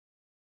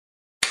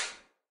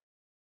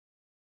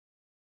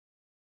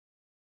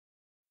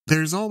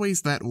There's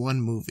always that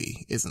one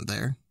movie, isn't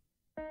there?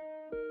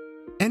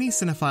 Any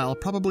cinephile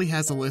probably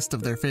has a list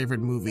of their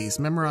favorite movies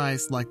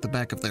memorized like the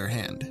back of their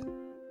hand.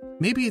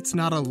 Maybe it's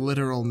not a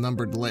literal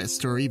numbered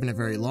list or even a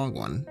very long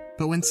one,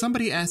 but when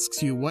somebody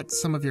asks you what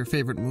some of your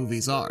favorite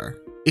movies are,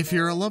 if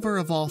you're a lover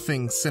of all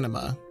things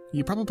cinema,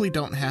 you probably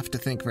don't have to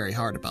think very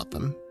hard about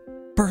them.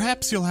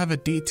 Perhaps you'll have a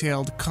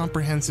detailed,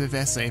 comprehensive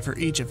essay for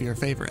each of your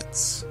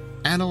favorites,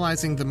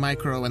 analyzing the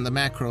micro and the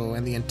macro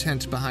and the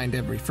intent behind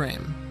every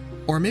frame.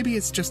 Or maybe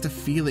it's just a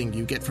feeling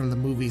you get from the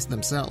movies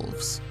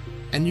themselves,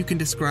 and you can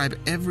describe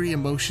every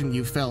emotion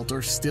you felt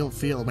or still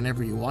feel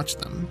whenever you watch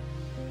them.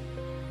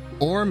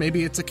 Or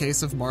maybe it's a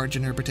case of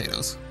margin or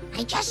potatoes.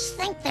 I just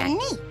think they're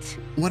neat.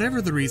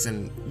 Whatever the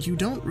reason, you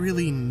don't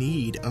really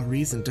need a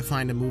reason to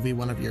find a movie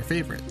one of your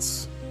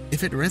favorites.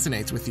 If it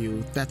resonates with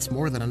you, that's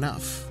more than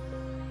enough.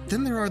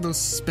 Then there are those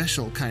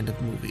special kind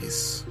of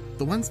movies,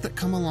 the ones that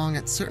come along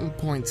at certain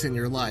points in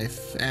your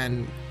life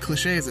and,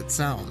 cliché as it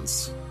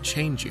sounds,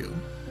 change you.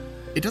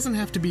 It doesn't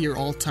have to be your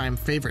all-time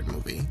favorite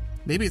movie.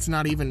 Maybe it's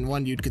not even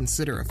one you'd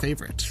consider a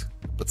favorite,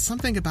 but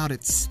something about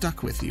it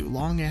stuck with you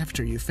long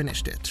after you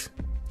finished it.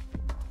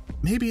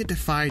 Maybe it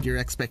defied your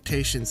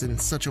expectations in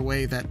such a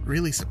way that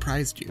really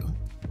surprised you.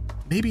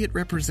 Maybe it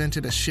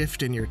represented a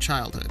shift in your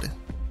childhood.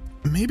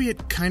 Maybe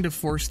it kind of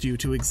forced you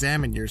to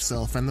examine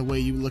yourself and the way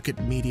you look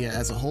at media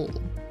as a whole.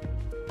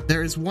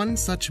 There is one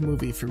such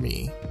movie for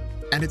me,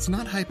 and it's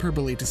not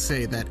hyperbole to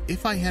say that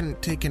if I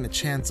hadn't taken a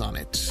chance on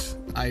it,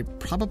 I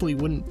probably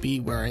wouldn't be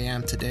where I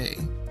am today.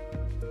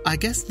 I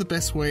guess the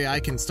best way I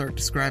can start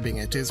describing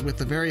it is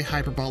with a very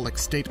hyperbolic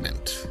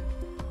statement.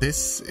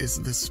 This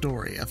is the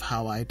story of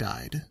how I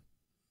died.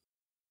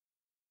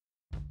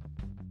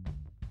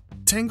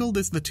 Tangled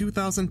is the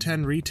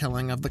 2010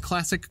 retelling of the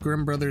classic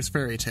Grimm Brothers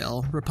fairy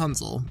tale,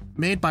 Rapunzel,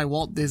 made by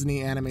Walt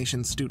Disney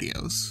Animation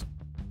Studios.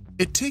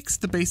 It takes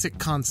the basic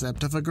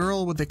concept of a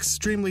girl with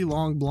extremely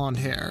long blonde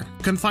hair,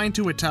 confined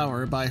to a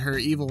tower by her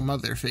evil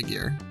mother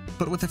figure,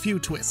 but with a few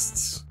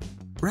twists.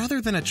 Rather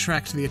than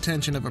attract the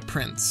attention of a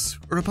prince,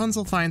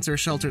 Rapunzel finds her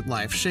sheltered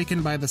life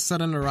shaken by the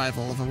sudden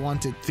arrival of a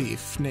wanted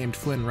thief named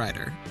Flynn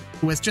Rider,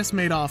 who has just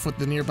made off with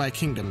the nearby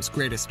kingdom's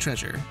greatest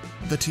treasure,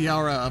 the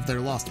tiara of their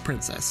lost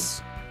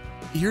princess.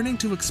 Yearning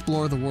to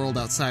explore the world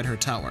outside her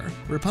tower,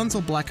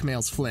 Rapunzel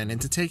blackmails Flynn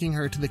into taking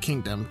her to the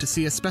kingdom to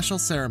see a special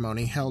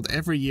ceremony held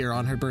every year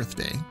on her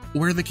birthday,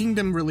 where the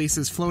kingdom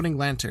releases floating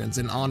lanterns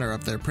in honor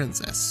of their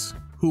princess,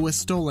 who was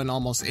stolen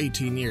almost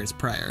 18 years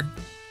prior.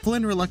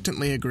 Flynn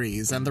reluctantly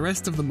agrees, and the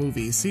rest of the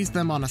movie sees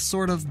them on a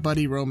sort of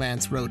buddy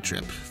romance road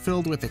trip,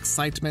 filled with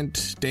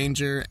excitement,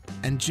 danger,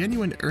 and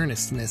genuine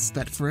earnestness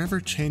that forever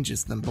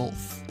changes them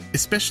both.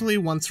 Especially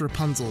once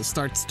Rapunzel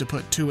starts to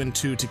put two and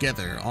two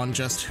together on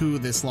just who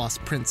this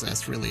lost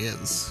princess really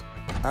is.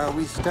 Are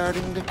we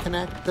starting to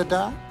connect the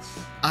dots?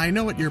 I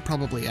know what you're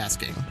probably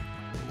asking.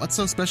 What's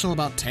so special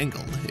about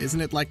Tangled?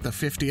 Isn't it like the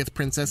 50th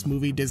princess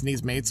movie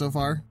Disney's made so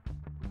far?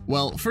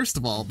 Well, first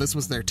of all, this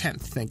was their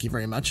 10th, thank you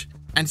very much.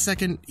 And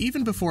second,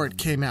 even before it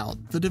came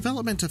out, the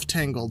development of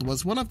Tangled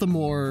was one of the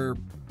more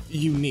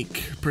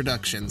unique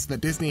productions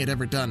that Disney had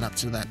ever done up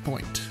to that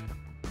point.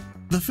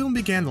 The film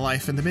began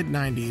life in the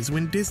mid-90s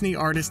when Disney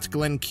artist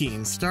Glenn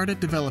Keane started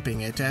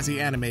developing it as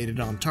he animated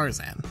on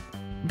Tarzan.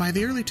 By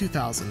the early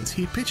 2000s,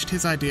 he pitched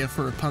his idea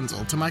for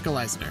Rapunzel to Michael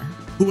Eisner,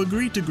 who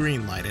agreed to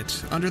greenlight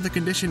it under the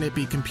condition it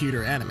be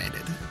computer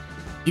animated.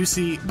 You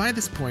see, by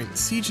this point,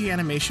 CG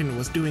animation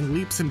was doing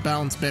leaps and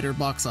bounds better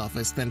box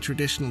office than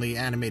traditionally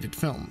animated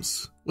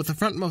films, with the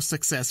frontmost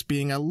success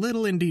being a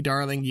little indie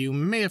darling you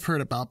may have heard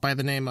about by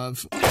the name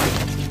of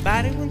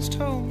Somebody once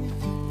told me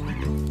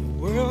the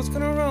world's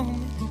gonna roll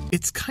me.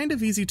 It's kind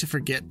of easy to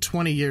forget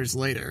 20 years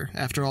later,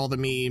 after all the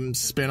memes,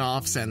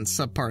 spin-offs, and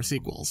subpar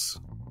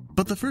sequels.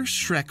 But the first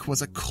Shrek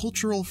was a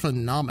cultural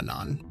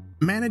phenomenon,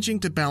 managing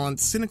to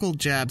balance cynical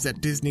jabs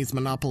at Disney's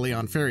monopoly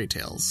on fairy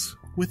tales,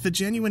 with the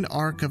genuine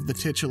arc of the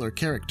titular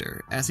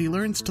character, as he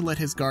learns to let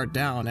his guard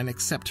down and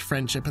accept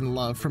friendship and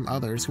love from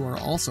others who are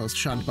also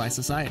shunned by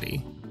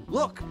society.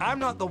 Look, I'm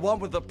not the one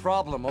with the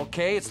problem,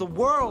 okay? It's the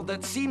world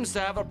that seems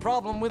to have a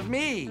problem with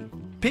me.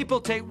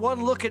 People take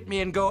one look at me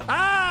and go,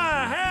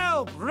 "Ah,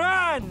 help,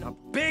 run! A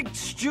big,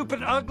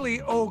 stupid, ugly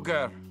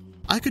ogre."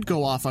 I could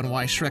go off on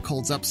why Shrek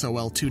holds up so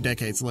well 2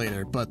 decades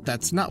later, but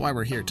that's not why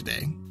we're here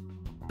today.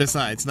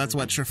 Besides, that's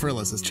what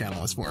Shafrillis'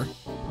 channel is for.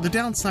 The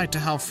downside to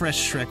how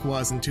fresh Shrek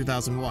was in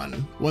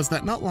 2001 was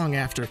that not long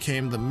after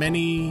came the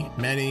many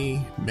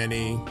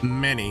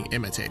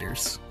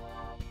imitators.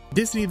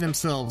 Disney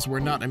themselves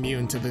were not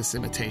immune to this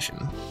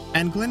imitation,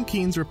 and Glenn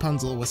Keane's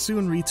Rapunzel was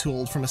soon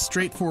retooled from a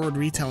straightforward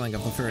retelling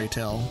of the fairy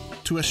tale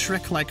to a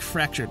Shrek-like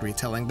fractured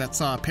retelling that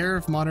saw a pair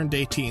of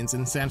modern-day teens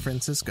in San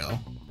Francisco.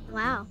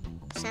 Wow,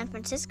 San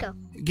Francisco.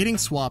 Getting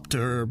swapped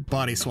or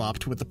body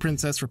swapped with the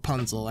Princess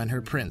Rapunzel and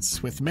her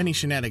prince, with many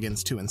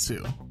shenanigans to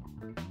ensue.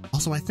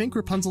 Also, I think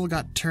Rapunzel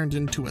got turned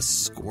into a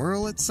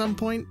squirrel at some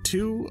point,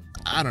 too?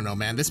 I don't know,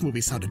 man, this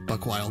movie sounded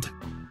buck wild.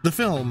 The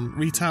film,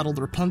 retitled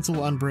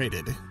Rapunzel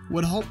Unbraided,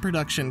 would halt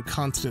production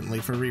constantly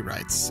for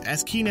rewrites,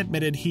 as Coen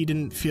admitted he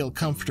didn't feel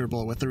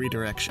comfortable with the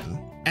redirection,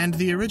 and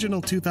the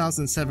original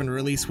 2007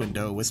 release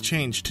window was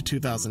changed to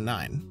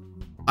 2009.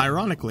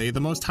 Ironically, the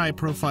most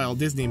high-profile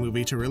Disney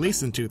movie to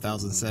release in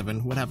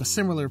 2007 would have a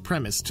similar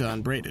premise to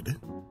Unbraided,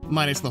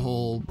 minus the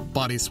whole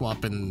body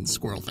swap and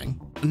squirrel thing.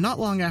 Not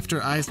long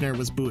after Eisner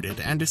was booted,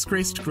 and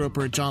disgraced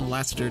groper John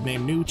Lasseter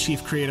named new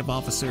chief creative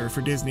officer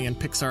for Disney and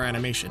Pixar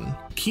Animation,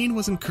 Coen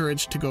was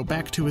encouraged to go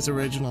back to his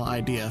original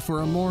idea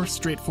for a more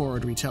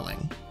straightforward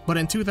retelling. But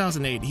in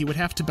 2008, he would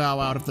have to bow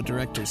out of the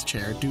director's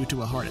chair due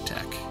to a heart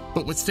attack,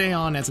 but would stay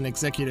on as an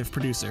executive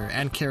producer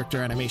and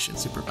character animation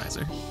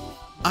supervisor.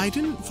 I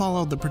didn't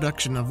follow the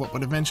production of what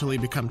would eventually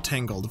become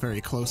Tangled very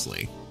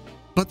closely,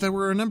 but there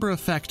were a number of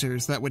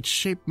factors that would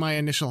shape my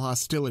initial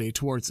hostility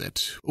towards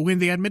it when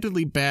the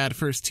admittedly bad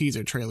first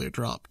teaser trailer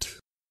dropped.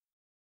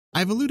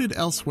 I've alluded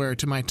elsewhere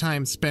to my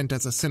time spent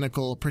as a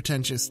cynical,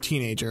 pretentious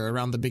teenager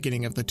around the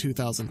beginning of the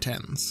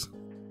 2010s.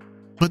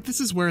 But this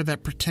is where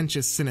that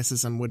pretentious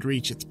cynicism would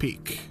reach its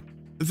peak.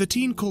 The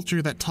teen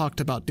culture that talked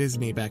about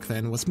Disney back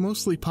then was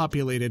mostly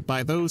populated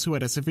by those who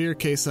had a severe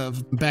case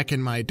of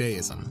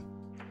back-in-my-dayism.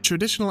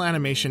 Traditional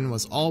animation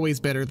was always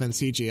better than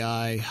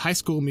CGI, High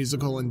School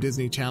Musical and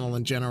Disney Channel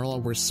in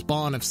general were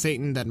spawn of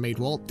Satan that made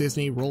Walt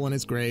Disney roll in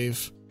his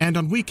grave, and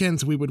on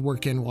weekends we would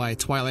work in why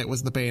Twilight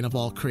was the bane of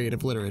all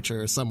creative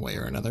literature some way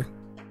or another.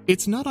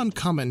 It's not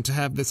uncommon to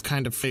have this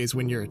kind of phase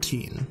when you're a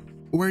teen,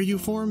 where you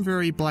form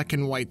very black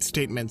and white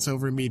statements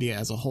over media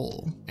as a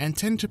whole, and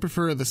tend to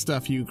prefer the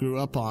stuff you grew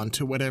up on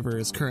to whatever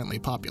is currently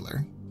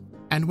popular.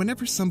 And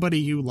whenever somebody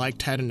you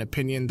liked had an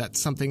opinion that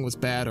something was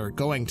bad or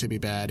going to be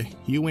bad,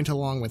 you went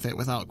along with it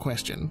without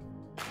question.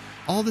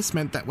 All this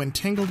meant that when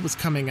Tangled was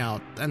coming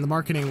out, and the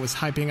marketing was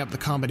hyping up the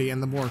comedy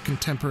and the more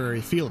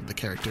contemporary feel of the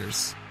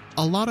characters,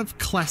 a lot of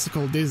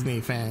classical Disney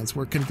fans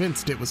were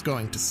convinced it was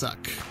going to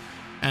suck.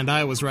 And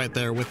I was right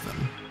there with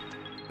them.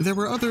 There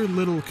were other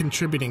little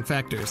contributing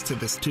factors to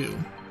this too,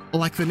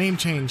 like the name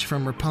change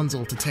from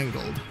Rapunzel to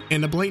Tangled,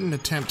 in a blatant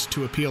attempt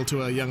to appeal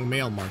to a young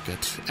male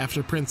market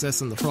after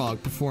Princess and the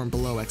Frog performed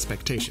below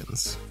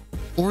expectations.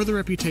 Or the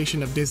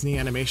reputation of Disney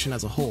animation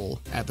as a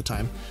whole, at the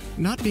time,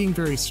 not being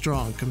very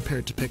strong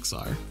compared to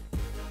Pixar.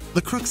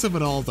 The crux of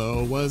it all,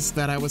 though, was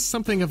that I was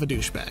something of a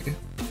douchebag.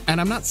 And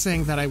I'm not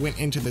saying that I went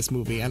into this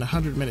movie and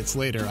 100 minutes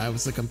later I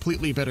was a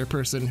completely better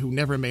person who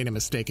never made a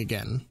mistake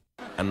again.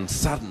 And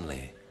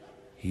suddenly,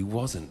 he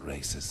wasn't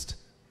racist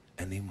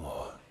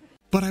anymore.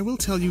 But I will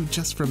tell you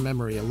just from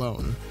memory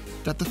alone,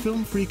 that the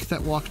film freak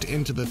that walked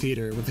into the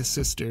theater with his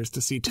sisters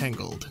to see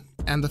Tangled,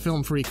 and the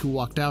film freak who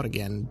walked out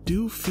again,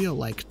 do feel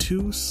like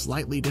two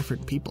slightly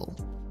different people.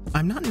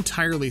 I'm not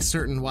entirely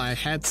certain why I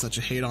had such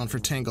a hate-on for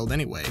Tangled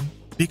anyway,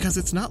 because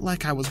it's not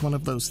like I was one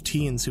of those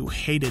teens who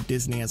hated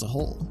Disney as a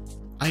whole.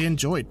 I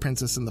enjoyed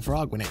Princess and the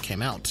Frog when it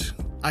came out.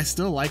 I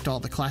still liked all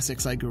the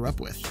classics I grew up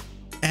with.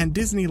 And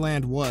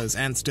Disneyland was,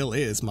 and still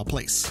is, my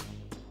place.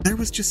 There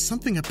was just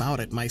something about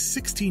it my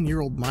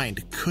 16-year-old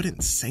mind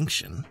couldn't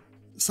sanction.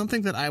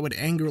 Something that I would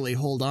angrily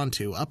hold on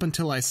to up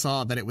until I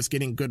saw that it was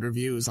getting good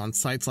reviews on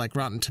sites like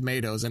Rotten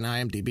Tomatoes and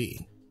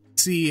IMDb.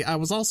 See, I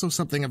was also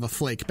something of a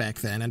flake back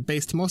then and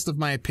based most of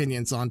my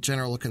opinions on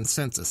general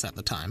consensus at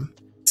the time.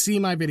 See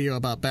my video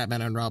about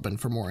Batman and Robin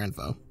for more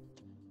info.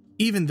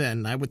 Even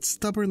then, I would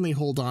stubbornly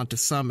hold on to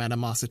some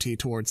animosity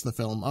towards the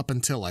film up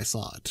until I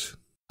saw it.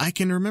 I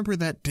can remember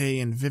that day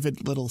in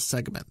vivid little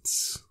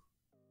segments.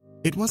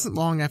 It wasn't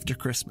long after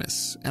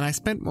Christmas, and I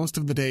spent most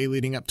of the day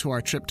leading up to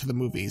our trip to the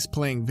movies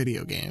playing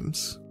video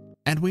games.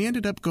 And we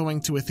ended up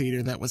going to a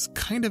theater that was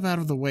kind of out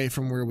of the way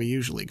from where we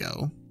usually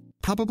go.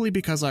 Probably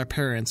because our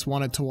parents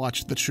wanted to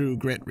watch the True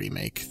Grit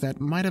remake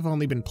that might have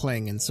only been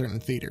playing in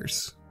certain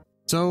theaters.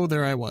 So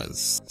there I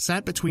was,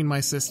 sat between my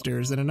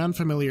sisters in an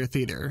unfamiliar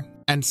theater,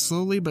 and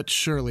slowly but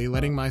surely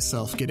letting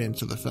myself get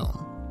into the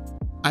film.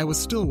 I was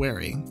still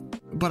wary,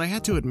 but I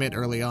had to admit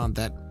early on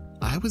that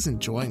I was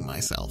enjoying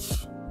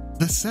myself.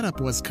 The setup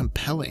was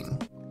compelling.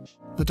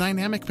 The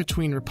dynamic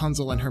between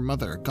Rapunzel and her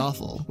mother,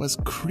 Gothel, was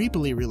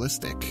creepily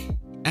realistic,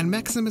 and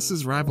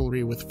Maximus's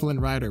rivalry with Flynn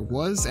Rider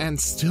was and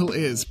still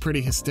is pretty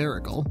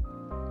hysterical.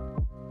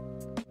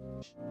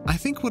 I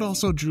think what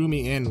also drew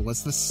me in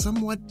was the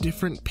somewhat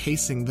different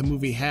pacing the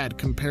movie had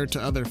compared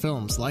to other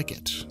films like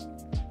it.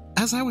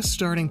 As I was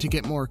starting to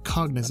get more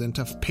cognizant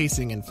of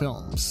pacing in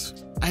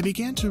films, I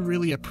began to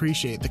really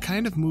appreciate the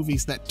kind of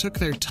movies that took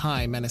their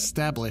time and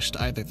established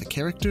either the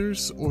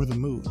characters or the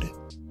mood.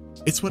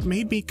 It's what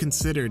made me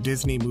consider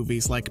Disney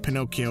movies like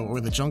Pinocchio or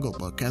The Jungle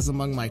Book as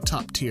among my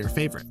top-tier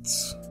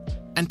favorites.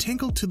 And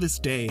Tangled to this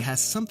day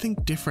has something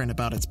different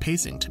about its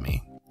pacing to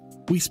me.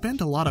 We spend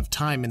a lot of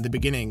time in the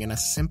beginning in a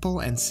simple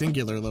and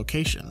singular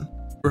location,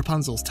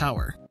 Rapunzel's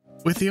tower,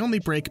 with the only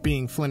break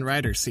being Flynn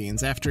Rider's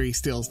scenes after he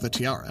steals the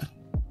tiara.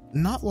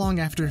 Not long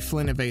after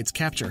Flynn evades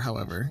capture,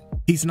 however,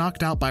 he's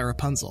knocked out by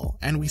Rapunzel,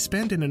 and we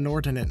spend an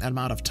inordinate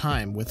amount of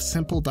time with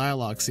simple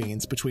dialogue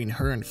scenes between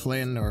her and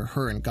Flynn or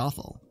her and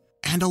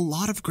And a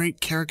lot of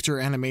great character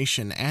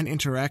animation and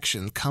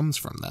interaction comes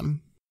from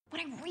them.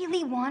 What I really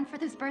really want for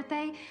this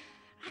birthday?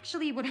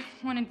 Actually, what I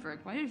wanted for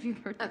quite a few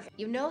birthdays. Okay,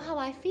 you know how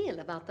I feel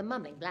about the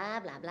mumming.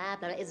 Blah, blah, blah,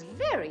 blah. It's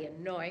very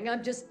annoying.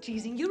 I'm just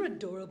teasing. You're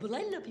adorable.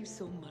 I love you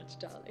so much,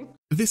 darling.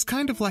 This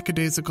kind of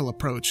lackadaisical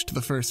approach to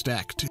the first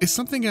act is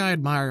something I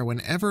admire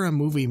whenever a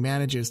movie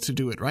manages to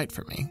do it right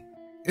for me.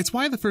 It's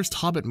why the first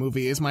Hobbit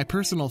movie is my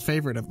personal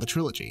favorite of the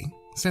trilogy,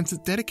 since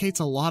it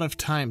dedicates a lot of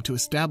time to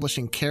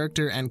establishing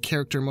character and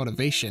character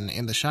motivation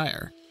in the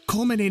Shire,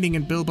 culminating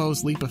in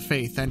Bilbo's leap of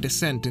faith and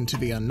descent into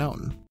the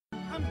unknown.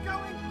 I'm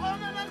going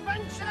on an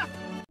adventure!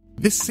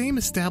 This same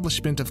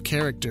establishment of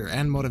character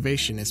and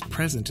motivation is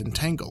present in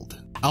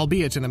Tangled,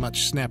 albeit in a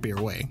much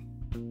snappier way.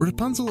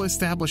 Rapunzel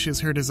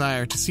establishes her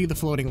desire to see the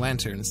floating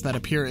lanterns that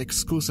appear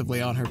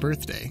exclusively on her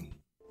birthday.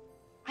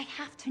 I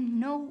have to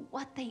know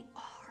what they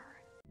are.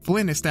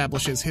 Flynn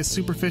establishes his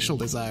superficial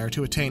desire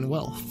to attain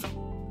wealth.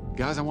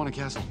 Guys, I want a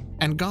castle.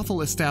 And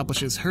Gothel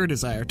establishes her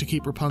desire to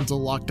keep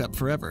Rapunzel locked up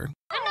forever.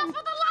 Enough of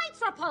the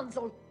lights,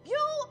 Rapunzel! You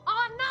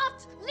are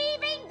not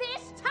leaving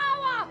this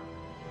tower!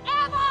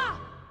 Ever!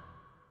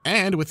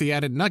 And with the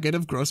added nugget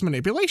of gross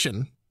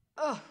manipulation.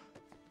 Oh,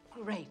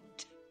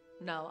 great.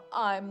 Now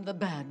I'm the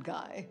bad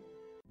guy.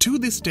 To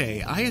this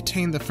day, I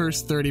attain the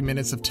first 30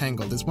 minutes of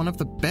Tangled as one of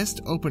the best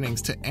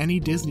openings to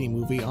any Disney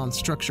movie on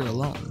structure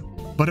alone.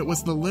 But it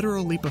was the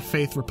literal leap of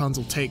faith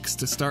Rapunzel takes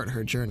to start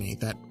her journey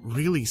that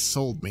really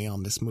sold me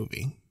on this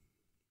movie.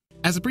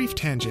 As a brief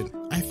tangent,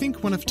 I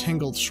think one of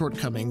Tangled's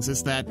shortcomings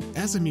is that,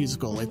 as a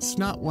musical, it's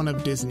not one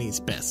of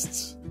Disney's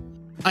bests.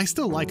 I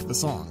still like the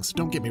songs,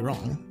 don't get me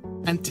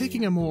wrong, and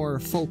taking a more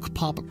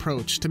folk-pop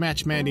approach to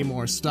match Mandy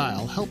Moore's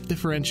style helped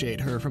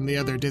differentiate her from the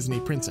other Disney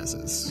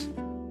princesses.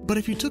 But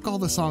if you took all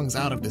the songs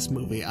out of this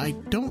movie, I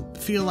don't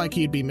feel like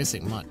you'd be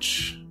missing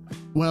much.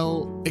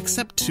 Well,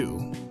 except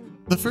two.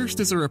 The first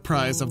is a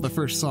reprise of the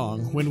first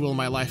song, When Will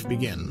My Life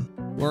Begin,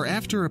 where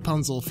after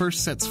Rapunzel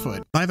first sets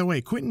foot, by the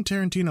way, Quentin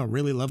Tarantino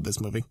really loved this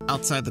movie,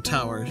 outside the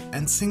tower,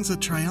 and sings a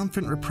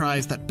triumphant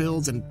reprise that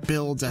builds and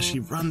builds as she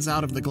runs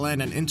out of the glen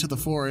and into the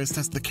forest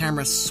as the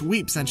camera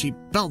sweeps and she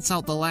belts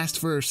out the last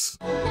verse.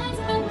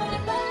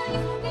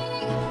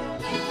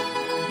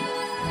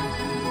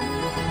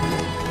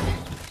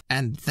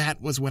 And that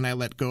was when I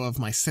let go of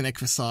my cynic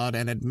facade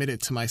and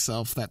admitted to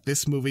myself that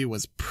this movie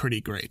was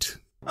pretty great.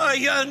 Oh,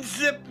 you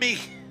unzipped me.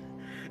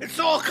 It's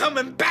all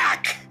coming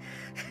back.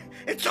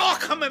 It's all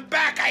coming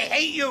back. I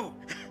hate you.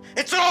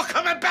 It's all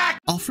coming back.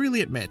 I'll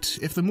freely admit,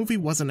 if the movie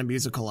wasn't a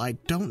musical, I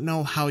don't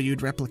know how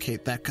you'd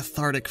replicate that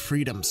cathartic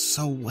freedom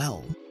so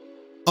well.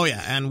 Oh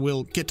yeah, and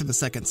we'll get to the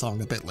second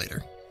song a bit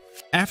later.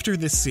 After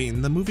this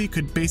scene, the movie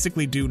could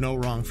basically do no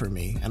wrong for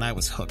me, and I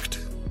was hooked.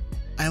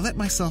 I let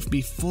myself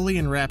be fully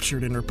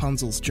enraptured in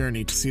Rapunzel's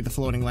journey to see the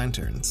floating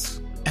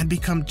lanterns, and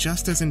become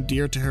just as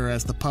endeared to her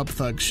as the pub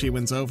thugs she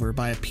wins over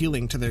by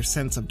appealing to their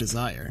sense of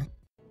desire.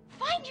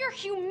 Find your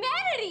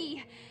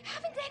humanity!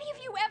 Haven't any of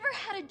you ever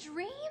had a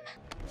dream?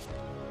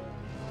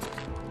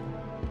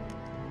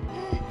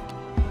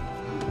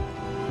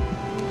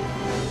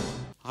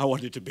 I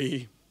wanted to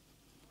be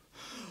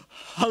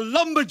a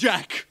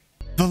lumberjack.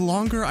 The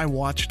longer I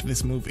watched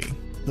this movie,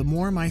 the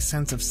more my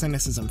sense of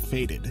cynicism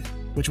faded,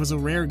 which was a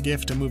rare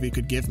gift a movie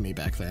could give me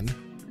back then.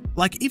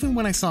 Like, even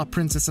when I saw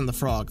Princess and the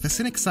Frog, the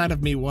cynic side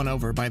of me won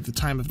over by the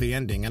time of the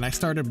ending, and I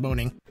started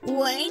moaning,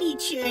 "Why'd he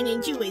turn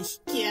into a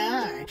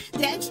star?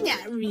 That's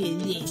not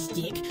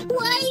realistic.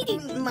 Why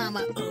didn't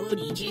Mama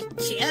Odie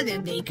just tell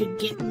them they could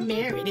get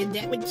married and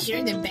that would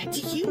turn them back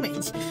to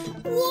humans?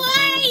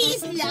 Why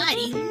is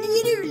Lottie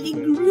literally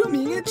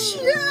grooming a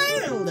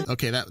child?"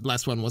 Okay, that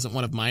last one wasn't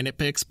one of my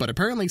nitpicks, but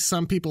apparently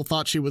some people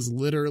thought she was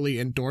literally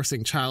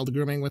endorsing child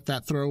grooming with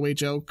that throwaway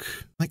joke.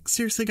 Like,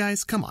 seriously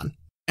guys, come on.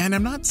 And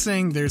I'm not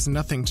saying there's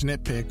nothing to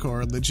nitpick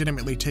or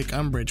legitimately take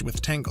umbrage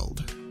with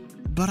Tangled,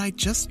 but I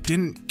just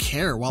didn't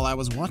care while I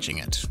was watching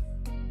it.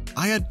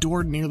 I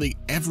adored nearly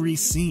every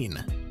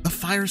scene. The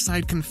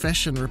fireside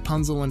confession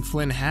Rapunzel and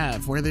Flynn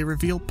have, where they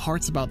reveal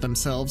parts about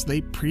themselves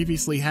they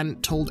previously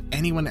hadn't told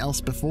anyone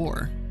else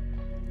before.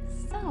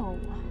 So,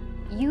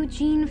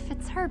 Eugene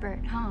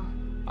Fitzherbert, huh?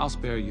 I'll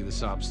spare you the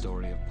sob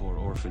story of poor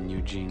orphan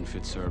Eugene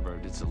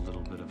Fitzherbert. That's a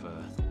little bit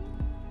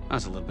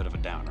of a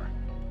downer.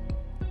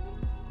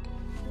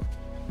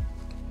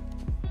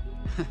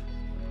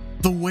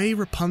 The way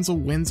Rapunzel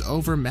wins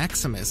over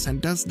Maximus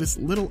and does this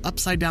little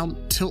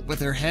upside-down tilt with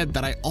her head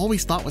that I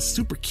always thought was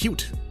super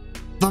cute.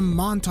 The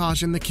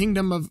montage in the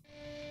kingdom of...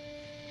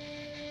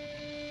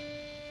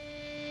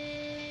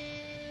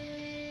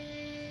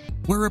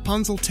 where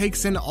Rapunzel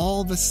takes in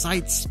all the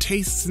sights,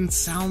 tastes, and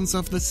sounds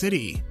of the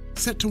city,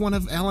 set to one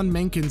of Alan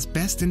Menken's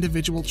best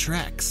individual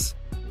tracks.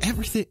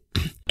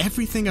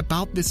 Everything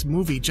about this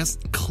movie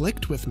just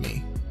clicked with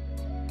me.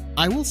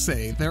 I will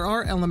say, there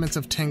are elements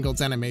of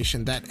Tangled's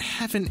animation that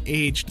haven't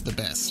aged the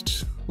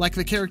best. Like,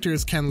 the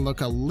characters can look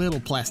a little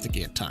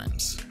plasticky at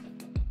times.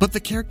 But the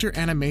character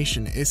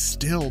animation is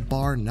still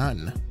bar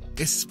none,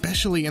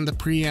 especially in the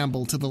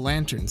preamble to the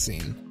lantern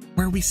scene.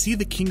 where we see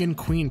the king and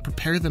queen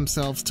prepare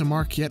themselves to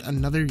mark yet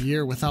another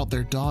year without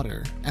their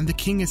daughter, and the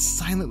king is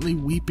silently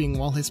weeping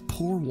while his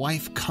poor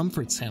wife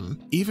comforts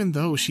him, even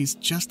though she's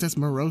just as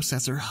morose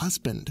as her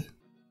husband.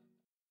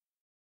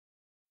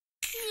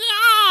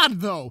 God,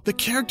 though, the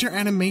character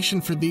animation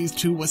for these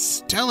two was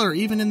stellar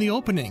even in the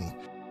opening.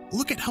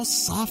 Look at how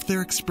soft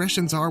their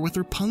expressions are with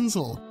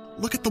Rapunzel.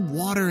 Look at the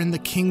water in the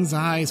king's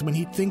eyes when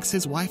he thinks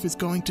his wife is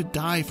going to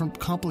die from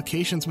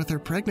complications with her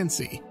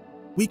pregnancy.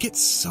 We get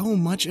so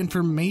much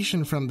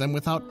information from them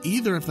without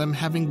either of them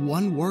having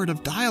one word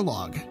of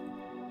dialogue.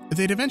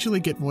 They'd eventually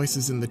get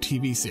voices in the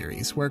TV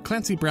series, where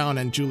Clancy Brown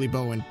and Julie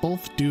Bowen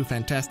both do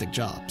fantastic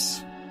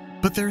jobs.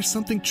 But there is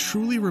something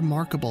truly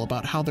remarkable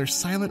about how their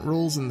silent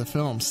roles in the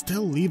film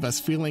still leave us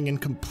feeling in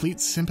complete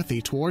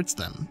sympathy towards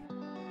them.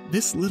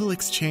 This little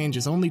exchange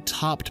is only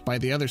topped by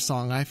the other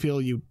song I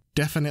feel you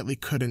definitely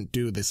couldn't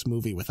do this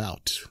movie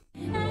without.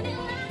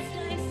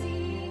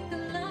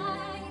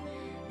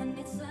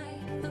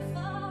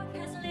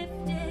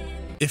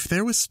 If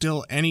there was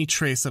still any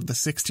trace of the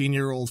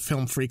 16-year-old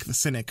film freak the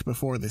Cynic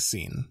before this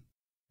scene,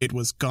 it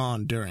was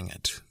gone during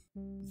it.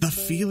 The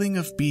feeling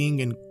of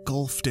being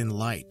engulfed in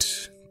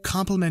light,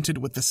 complemented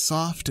with the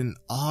soft and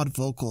odd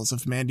vocals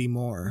of Mandy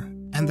Moore,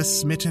 and the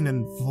smitten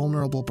and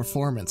vulnerable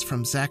performance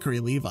from Zachary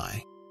Levi.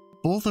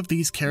 Both of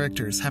these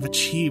characters have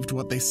achieved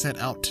what they set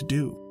out to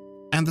do,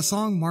 and the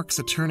song marks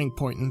a turning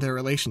point in their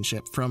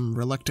relationship from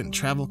reluctant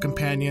travel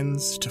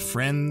companions to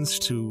friends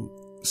to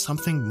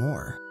something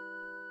more.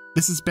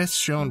 This is best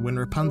shown when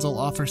Rapunzel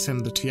offers him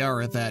the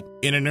tiara that,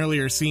 in an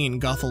earlier scene,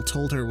 Gothel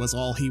told her was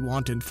all he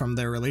wanted from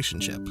their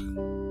relationship.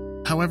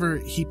 However,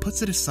 he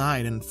puts it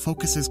aside and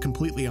focuses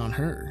completely on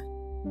her.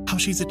 How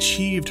she's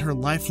achieved her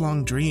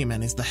lifelong dream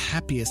and is the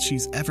happiest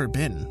she's ever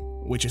been,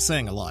 which is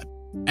saying a lot.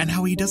 And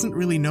how he doesn't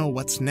really know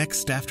what's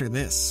next after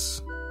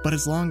this, but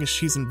as long as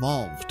she's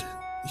involved,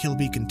 he'll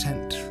be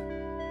content.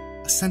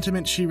 A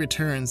sentiment she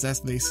returns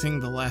as they sing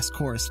the last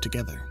chorus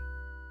together.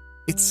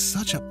 It's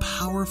such a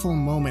powerful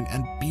moment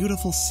and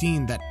beautiful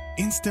scene that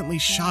instantly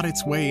shot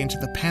its way into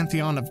the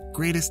pantheon of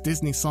greatest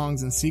Disney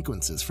songs and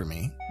sequences for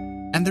me.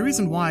 And the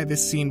reason why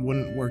this scene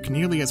wouldn't work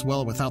nearly as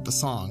well without the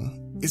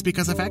song is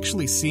because I've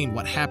actually seen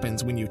what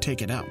happens when you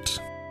take it out.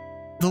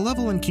 The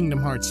level in Kingdom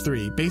Hearts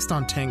 3, based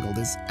on Tangled,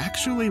 is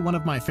actually one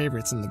of my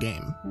favorites in the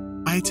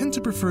game. I tend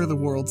to prefer the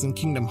worlds in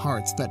Kingdom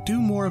Hearts that do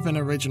more of an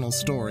original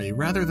story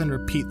rather than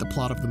repeat the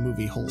plot of the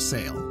movie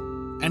wholesale.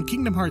 And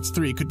Kingdom Hearts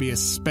 3 could be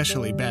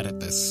especially bad at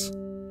this.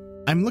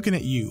 I'm looking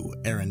at you,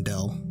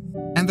 Arendelle.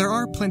 And there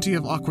are plenty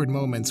of awkward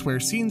moments where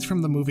scenes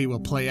from the movie will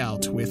play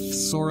out, with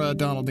Sora,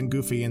 Donald, and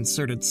Goofy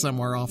inserted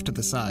somewhere off to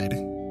the side.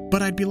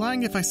 But I'd be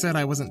lying if I said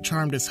I wasn't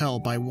charmed as hell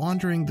by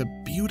wandering the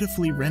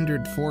beautifully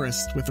rendered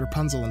forest with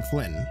Rapunzel and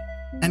Flynn,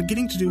 and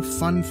getting to do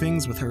fun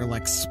things with her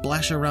like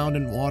splash around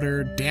in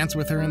water, dance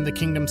with her in the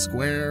Kingdom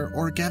Square,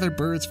 or gather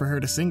birds for her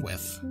to sing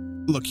with.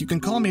 Look, you can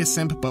call me a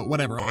simp, but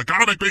whatever. I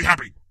gotta make me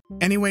happy!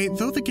 Anyway,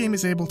 though the game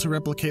is able to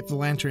replicate the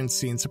lantern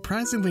scene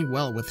surprisingly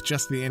well with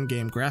just the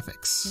in-game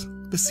graphics,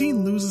 the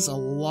scene loses a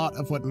lot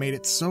of what made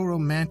it so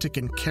romantic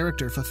and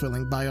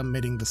character-fulfilling by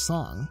omitting the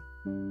song.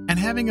 And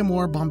having a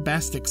more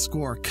bombastic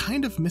score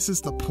kind of misses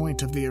the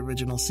point of the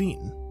original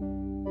scene.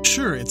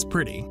 Sure, it's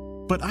pretty,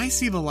 but I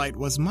See the Light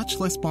was much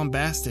less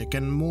bombastic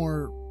and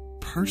more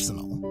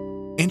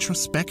personal.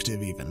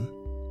 Introspective, even.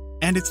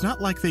 And it's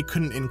not like they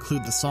couldn't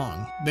include the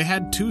song. They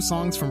had 2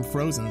 songs from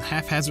Frozen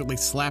haphazardly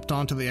slapped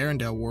onto the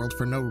Arendelle world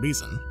for no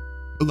reason.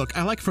 Look,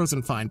 I like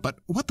Frozen fine, but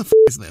what the f***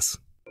 is this?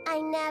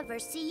 I never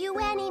see you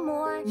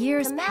anymore.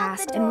 Years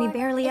passed and we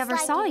barely ever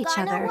saw each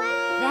other.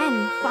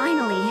 Then,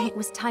 finally, it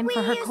was time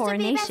for her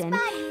coronation.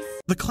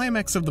 The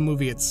climax of the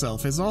movie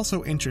itself is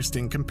also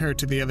interesting compared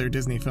to the other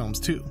Disney films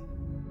too.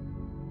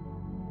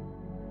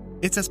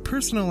 It's as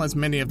personal as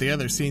many of the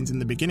other scenes in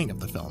the beginning of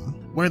the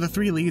film, where the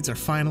 3 leads are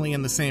finally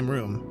in the same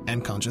room,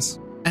 and conscious,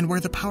 and where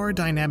the power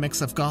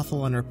dynamics of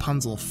Gothel and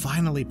Rapunzel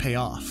finally pay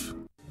off.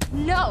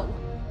 No!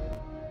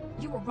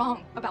 You were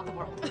wrong about the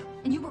world,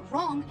 and you were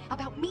wrong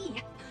about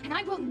me, and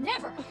I will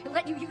never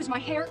let you use my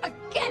hair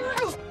again!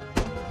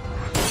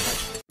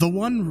 The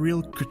one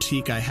real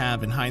critique I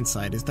have in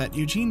hindsight is that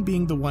Eugene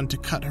being the one to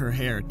cut her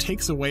hair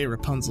takes away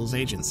Rapunzel's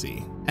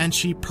agency, and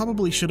she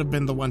probably should have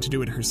been the one to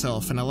do it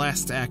herself in a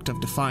last act of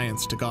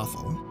defiance to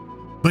Gothel.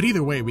 But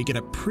either way, we get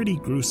a pretty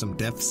gruesome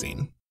death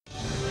scene.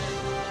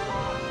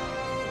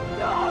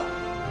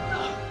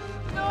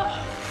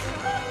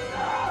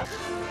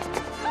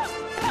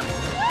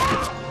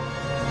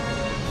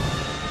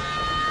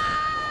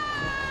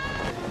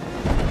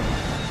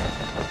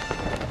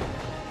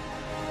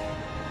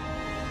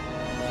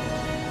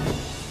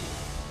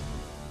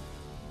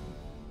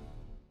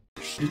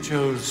 She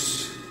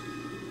chose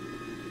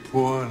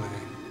poorly.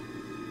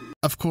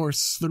 Of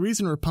course, the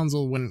reason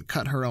Rapunzel wouldn't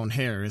cut her own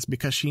hair is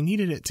because she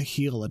needed it to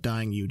heal a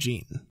dying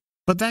Eugene.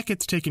 But that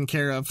gets taken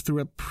care of through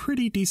a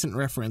pretty decent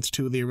reference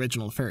to the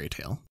original fairy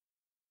tale.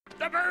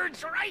 The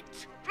bird's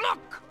right!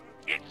 Look!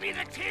 It be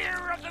the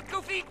tear of the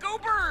goofy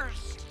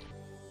Goobers!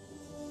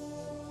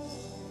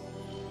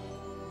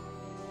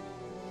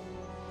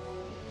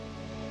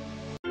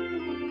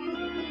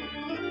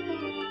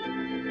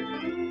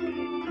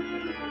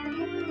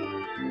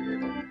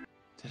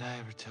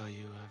 tell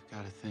you I've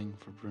got a thing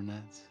for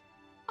brunettes?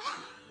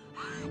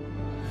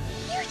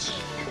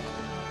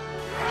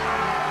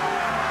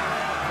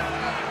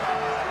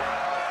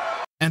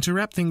 And to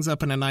wrap things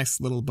up in a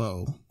nice little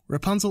bow,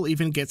 Rapunzel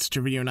even gets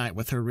to reunite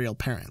with her real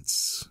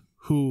parents,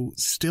 who,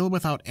 still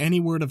without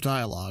any word of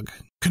dialogue,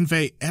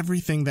 convey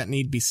everything that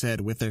need be said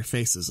with their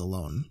faces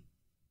alone.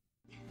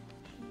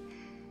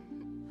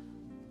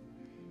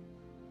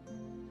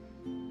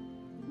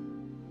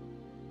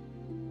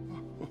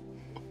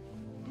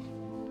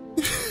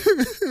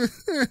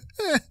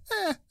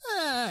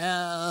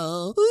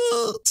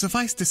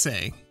 Suffice to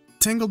say,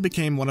 Tangled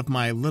became one of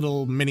my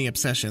little mini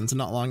obsessions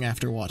not long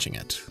after watching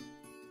it.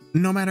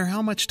 No matter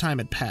how much time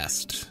had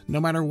passed, no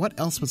matter what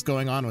else was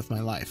going on with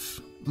my life,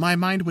 my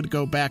mind would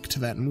go back to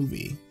that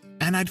movie,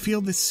 and I'd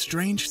feel this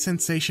strange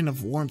sensation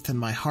of warmth in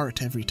my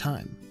heart every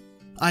time.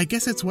 I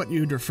guess it's what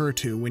you'd refer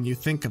to when you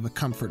think of a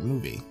comfort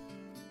movie.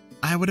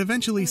 I would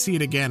eventually see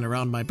it again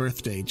around my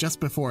birthday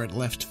just before it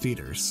left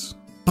theaters,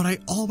 but I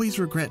always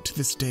regret to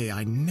this day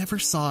I never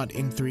saw it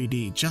in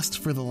 3D just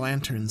for the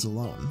lanterns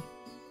alone.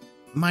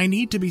 My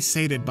need to be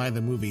sated by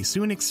the movie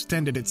soon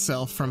extended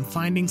itself from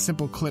finding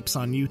simple clips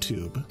on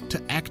YouTube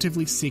to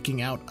actively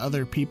seeking out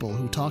other people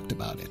who talked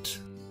about it.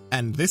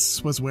 And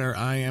this was where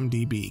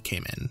IMDb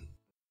came in.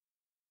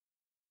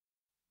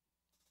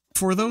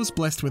 For those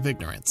blessed with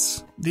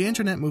ignorance, the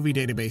Internet Movie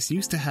Database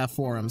used to have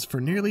forums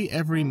for nearly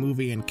every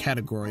movie and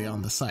category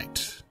on the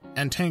site,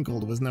 and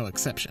Tangled was no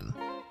exception.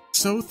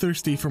 So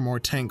thirsty for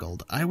more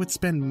Tangled, I would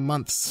spend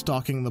months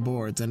stalking the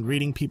boards and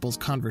reading people's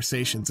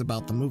conversations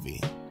about the movie.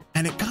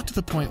 And it got to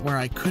the point where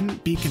I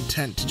couldn't be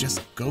content to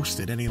just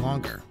ghost it any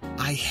longer.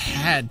 I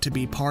had to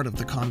be part of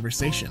the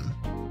conversation.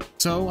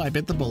 So I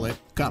bit the bullet,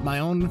 got my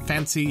own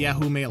fancy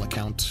Yahoo Mail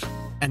account,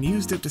 and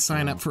used it to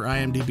sign up for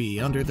IMDb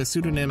under the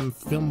pseudonym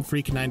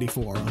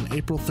FilmFreak94 on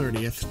April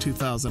 30th,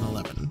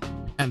 2011.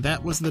 And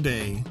that was the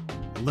day,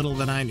 little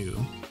that I knew,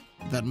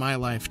 that my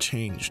life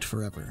changed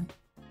forever.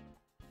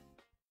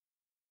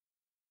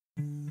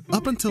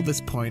 Up until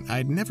this point,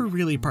 I'd never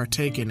really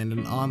partaken in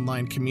an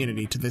online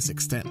community to this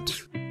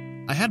extent.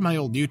 I had my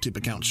old YouTube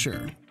account,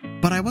 sure,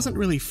 but I wasn't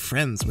really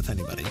friends with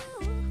anybody.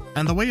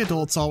 And the way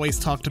adults always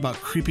talked about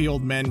creepy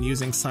old men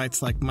using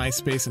sites like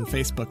MySpace and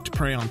Facebook to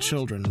prey on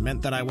children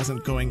meant that I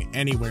wasn't going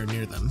anywhere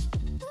near them.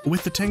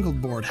 With the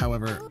Tangled board,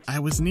 however, I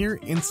was near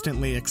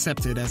instantly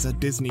accepted as a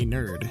Disney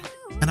nerd,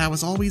 and I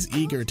was always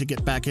eager to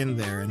get back in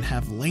there and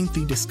have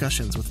lengthy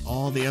discussions with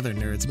all the other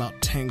nerds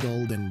about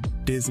Tangled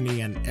and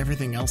Disney and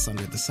everything else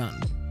under the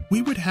sun.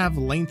 We would have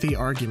lengthy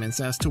arguments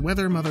as to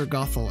whether Mother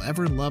Gothel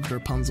ever loved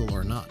Rapunzel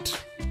or not,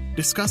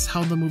 discuss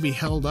how the movie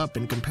held up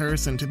in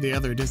comparison to the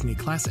other Disney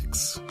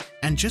classics,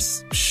 and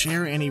just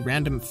share any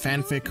random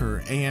fanfic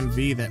or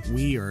AMV that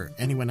we or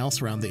anyone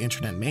else around the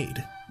internet made.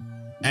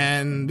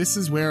 And this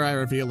is where I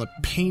reveal a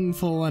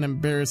painful and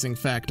embarrassing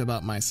fact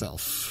about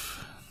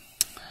myself.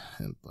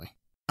 Oh boy.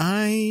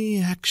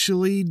 I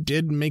actually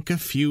did make a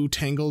few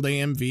Tangled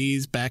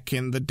AMVs back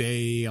in the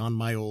day on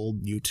my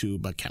old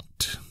YouTube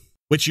account,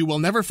 which you will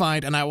never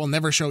find and I will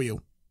never show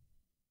you.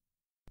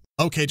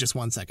 Okay, just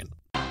 1 second.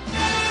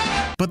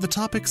 But the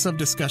topics of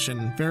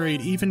discussion varied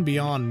even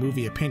beyond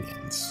movie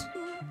opinions.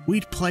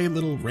 We'd play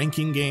little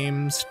ranking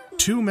games.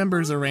 2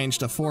 members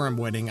arranged a forum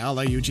wedding a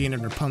la Eugene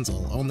and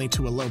Rapunzel, only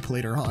to elope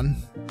later on.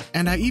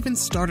 And I even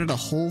started a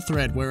whole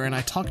thread wherein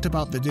I talked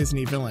about the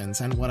Disney villains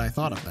and what I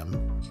thought of them.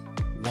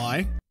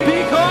 Why?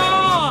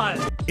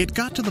 Because! It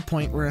got to the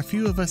point where a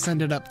few of us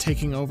ended up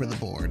taking over the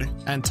board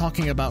and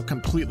talking about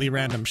completely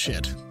random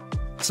shit.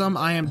 Some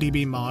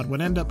IMDb mod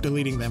would end up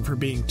deleting them for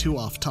being too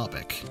off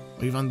topic,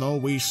 even though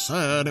we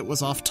said it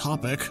was off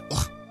topic.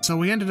 Ugh. So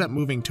we ended up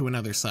moving to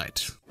another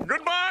site.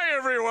 Goodbye,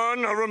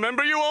 everyone. I'll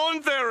remember you all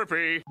in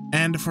therapy.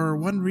 And for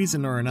one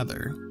reason or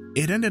another,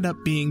 it ended up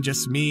being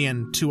just me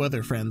and 2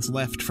 other friends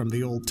left from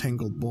the old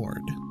Tangled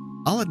board.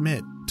 I'll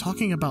admit,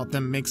 talking about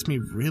them makes me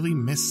really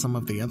miss some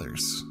of the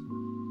others.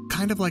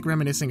 Kind of like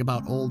reminiscing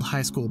about old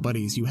high school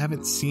buddies you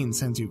haven't seen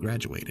since you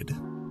graduated.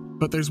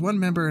 But there's one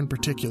member in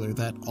particular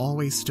that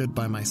always stood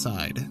by my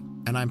side,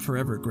 and I'm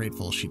forever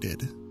grateful she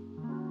did.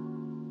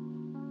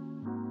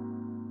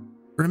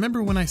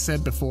 Remember when I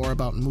said before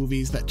about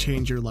movies that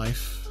change your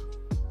life?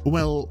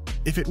 Well,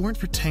 if it weren't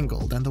for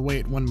Tangled and the way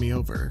it won me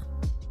over,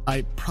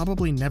 I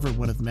probably never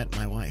would have met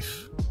my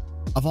wife.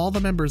 Of all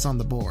the members on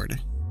the board,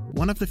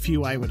 one of the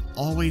few I would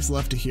always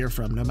love to hear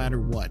from no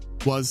matter what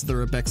was the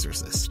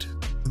Rebexorcist.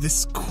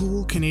 This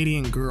cool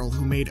Canadian girl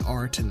who made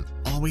art and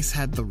always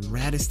had the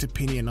raddest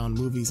opinion on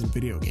movies and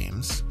video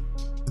games.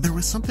 There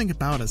was something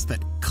about us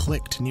that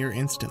clicked near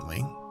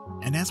instantly,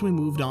 and as we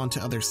moved on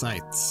to other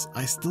sites,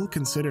 I still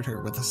considered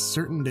her with a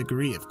certain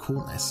degree of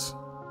coolness.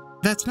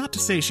 That's not to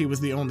say she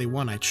was the only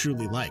one I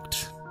truly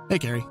liked. Hey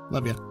Carrie,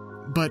 love ya.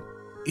 But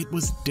it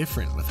was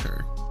different with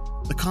her.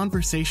 The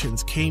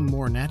conversations came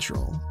more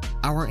natural.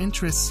 Our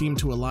interests seemed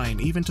to align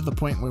even to the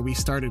point where we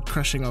started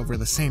crushing over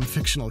the same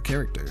fictional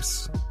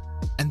characters.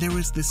 And there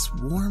was this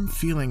warm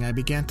feeling I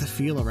began to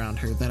feel around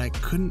her that I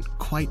couldn't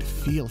quite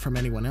feel from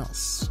anyone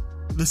else.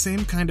 The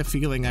same kind of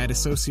feeling I'd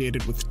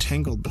associated with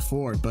Tangled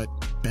before, but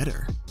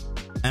better.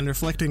 And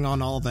reflecting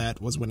on all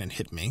that was when it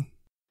hit me.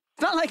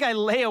 It's not like I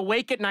lay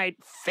awake at night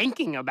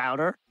thinking about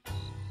her.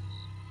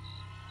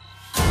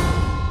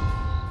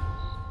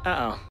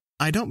 Uh-oh.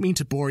 I don't mean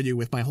to bore you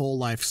with my whole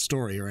life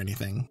story or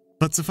anything,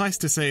 but suffice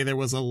to say there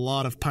was a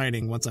lot of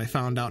pining once I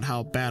found out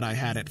how bad I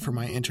had it for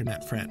my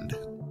internet friend.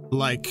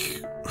 Like,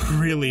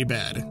 really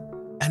bad.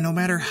 And no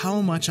matter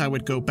how much I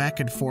would go back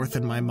and forth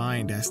in my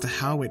mind as to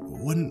how it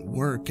wouldn't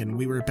work and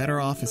we were better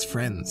off as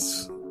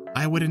friends,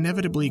 I would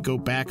inevitably go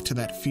back to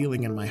that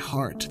feeling in my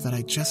heart that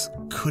I just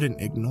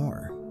couldn't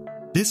ignore.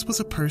 This was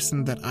a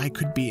person that I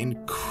could be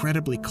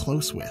incredibly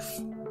close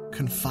with,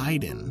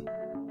 confide in.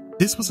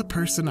 This was a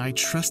person I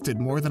trusted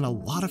more than a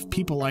lot of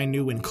people I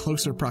knew in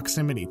closer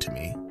proximity to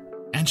me.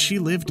 And she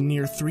lived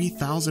near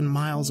 3,000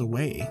 miles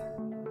away.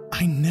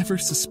 I never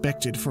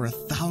suspected for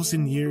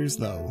 1,000 years,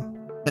 though,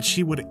 that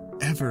she would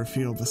ever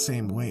feel the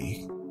same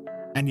way.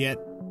 And yet,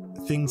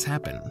 things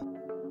happen.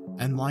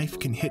 And life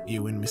can hit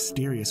you in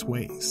mysterious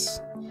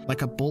ways.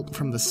 Like a bolt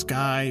from the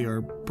sky,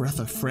 or breath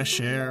of fresh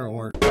air,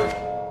 or...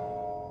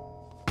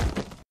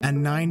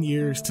 And 9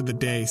 years to the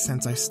day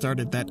since I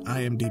started that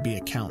IMDb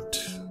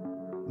account,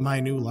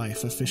 my new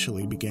life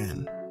officially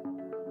began.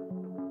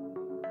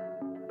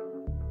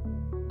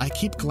 I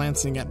keep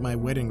glancing at my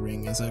wedding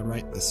ring as I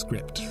write the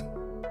script.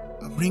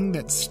 A ring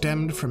that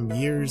stemmed from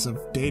years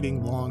of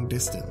dating long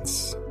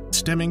distance,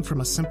 stemming from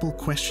a simple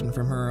question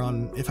from her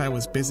on if I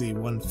was busy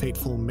one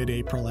fateful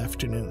mid-April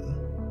afternoon.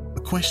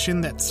 A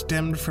question that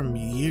stemmed from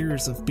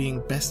years of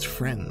being best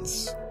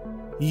friends.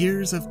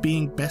 Years of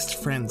being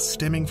best friends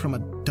stemming from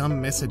a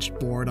dumb message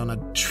board on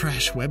a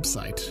trash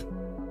website.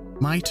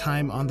 My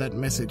time on that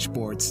message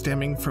board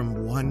stemming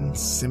from one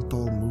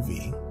simple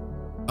movie.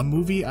 A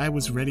movie I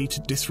was ready to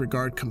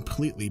disregard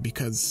completely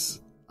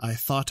because I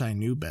thought I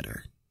knew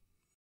better.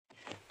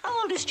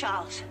 How old is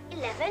Charles?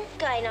 11,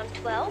 going on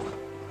 12.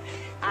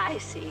 I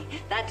see.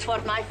 That's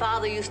what my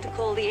father used to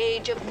call the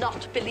age of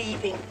not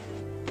believing.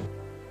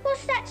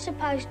 What's that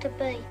supposed to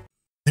be?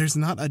 There's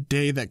not a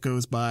day that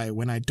goes by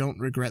when I don't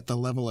regret the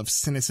level of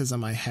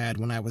cynicism I had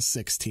when I was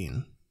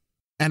 16.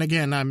 And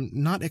again, I'm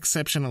not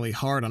exceptionally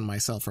hard on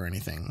myself or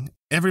anything.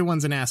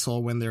 Everyone's an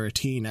asshole when they're a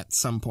teen at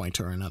some point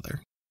or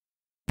another.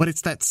 But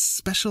it's that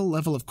special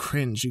level of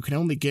cringe you can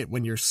only get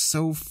when you're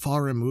so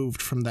far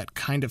removed from that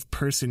kind of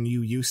person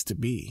you used to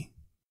be.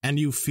 And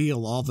you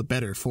feel all the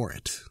better for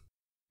it.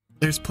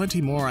 There's plenty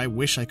more I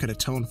wish I could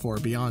atone for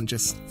beyond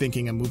just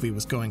thinking a movie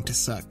was going to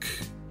suck.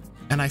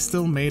 And I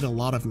still made a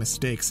lot of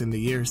mistakes in the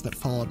years that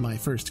followed my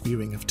first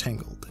viewing of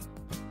Tangled.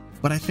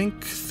 But I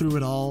think through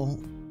it all,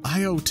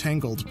 I owe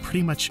Tangled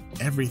pretty much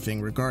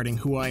everything regarding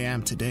who I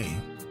am today.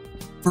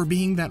 For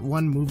being that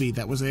one movie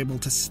that was able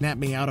to snap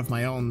me out of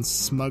my own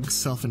smug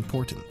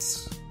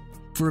self-importance.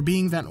 For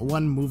being that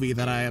one movie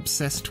that I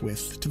obsessed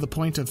with to the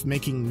point of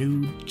making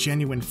new,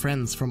 genuine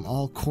friends from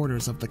all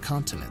quarters of the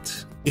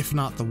continent, if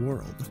not the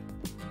world.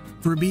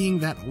 For being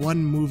that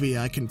one movie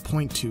I can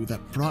point to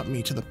that brought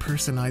me to the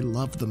person I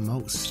love the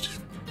most.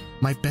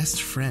 My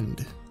best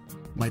friend.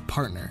 My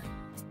partner.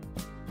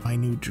 My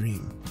new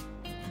dream.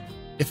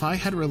 If I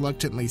had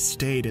reluctantly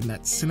stayed in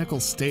that cynical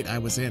state I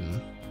was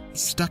in,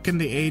 stuck in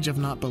the age of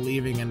not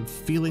believing and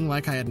feeling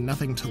like I had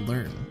nothing to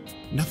learn,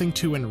 nothing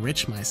to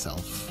enrich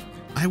myself,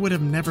 I would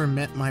have never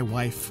met my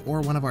wife or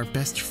one of our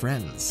best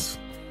friends.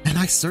 And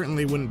I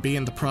certainly wouldn't be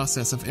in the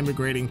process of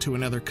immigrating to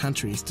another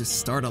country to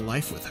start a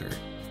life with her.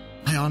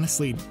 I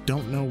honestly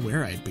don't know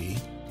where I'd be.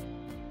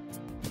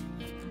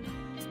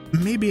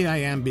 Maybe I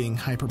am being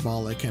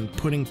hyperbolic and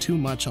putting too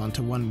much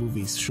onto one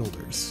movie's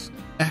shoulders.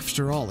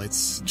 After all,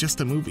 it's just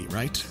a movie,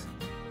 right?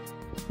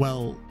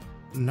 Well,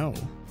 no.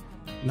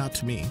 Not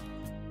to me.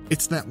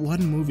 It's that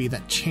one movie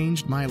that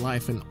changed my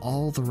life in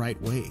all the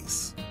right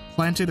ways.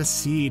 Planted a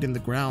seed in the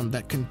ground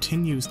that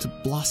continues to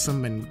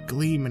blossom and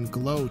gleam and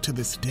glow to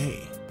this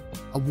day.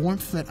 A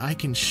warmth that I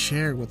can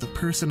share with the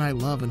person I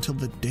love until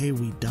the day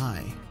we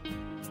die.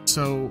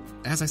 So,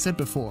 as I said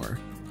before,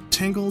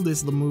 Tangled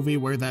is the movie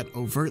where that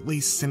overtly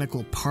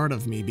cynical part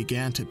of me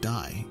began to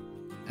die,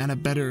 and a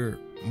better,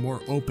 more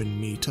open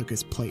me took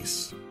his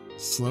place,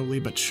 slowly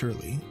but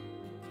surely.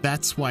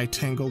 That's why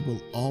Tangled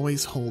will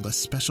always hold a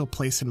special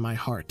place in my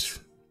heart,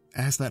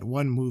 as that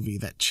one movie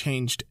that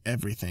changed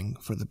everything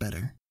for the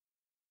better.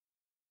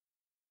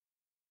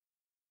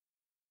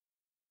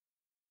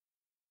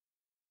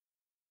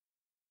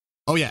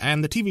 Oh yeah,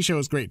 and the TV show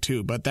is great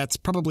too, but that's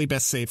probably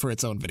best saved for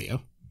its own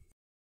video.